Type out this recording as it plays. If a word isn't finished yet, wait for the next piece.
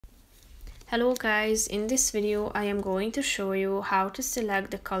Hello guys, in this video I am going to show you how to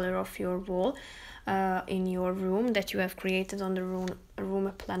select the color of your wall in your room that you have created on the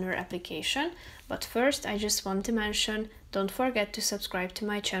room planner application. But first I just want to mention, don't forget to subscribe to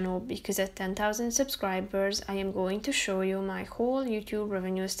my channel, because at 10,000 subscribers I am going to show you my whole YouTube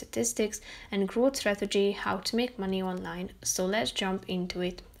revenue statistics and growth strategy, how to make money online. So let's jump into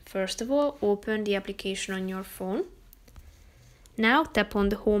it. First of all, open the application on your phone. Now tap on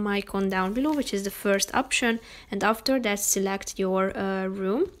the home icon down below, which is the first option, and after that select your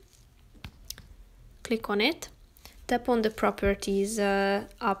room. Click on it. Tap on the properties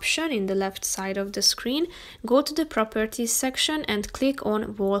option in the left side of the screen. Go to the properties section and click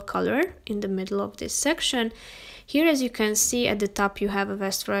on wall color in the middle of this section. Here, as you can see at the top, you have a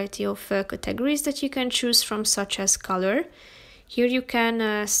vast variety of categories that you can choose from, such as color. Here you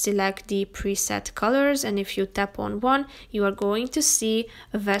can select the preset colors, and if you tap on one, you are going to see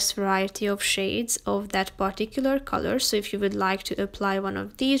a vast variety of shades of that particular color. So if you would like to apply one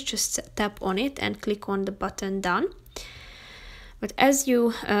of these, just tap on it and click on the button done. But as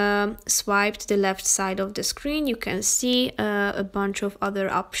you swipe to the left side of the screen, you can see a bunch of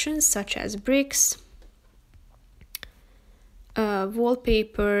other options, such as bricks,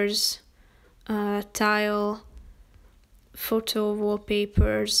 wallpapers, tile, photo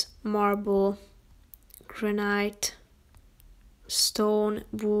wallpapers, marble, granite, stone,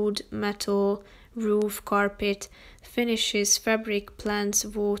 wood, metal, roof, carpet, finishes, fabric, plants,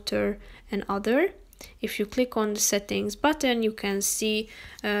 water, and other. If you click on the settings button, you can see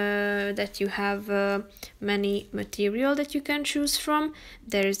that you have many material that you can choose from.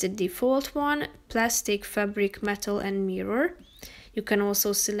 There is the default one: plastic, fabric, metal, and mirror. You can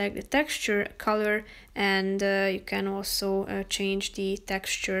also select the texture, color, and you can also change the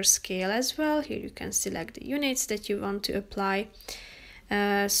texture scale as well. Here you can select the units that you want to apply.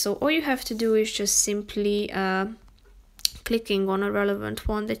 So all you have to do is just simply clicking on a relevant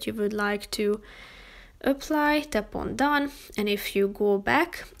one that you would like to apply, tap on done, and if you go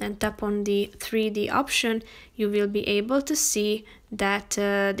back and tap on the 3D option, you will be able to see that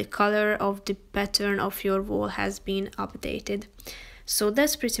the color of the pattern of your wall has been updated. So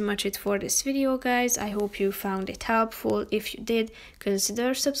that's pretty much it for this video, guys. I hope you found it helpful. If you did,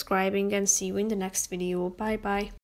 consider subscribing, and see you in the next video. Bye bye.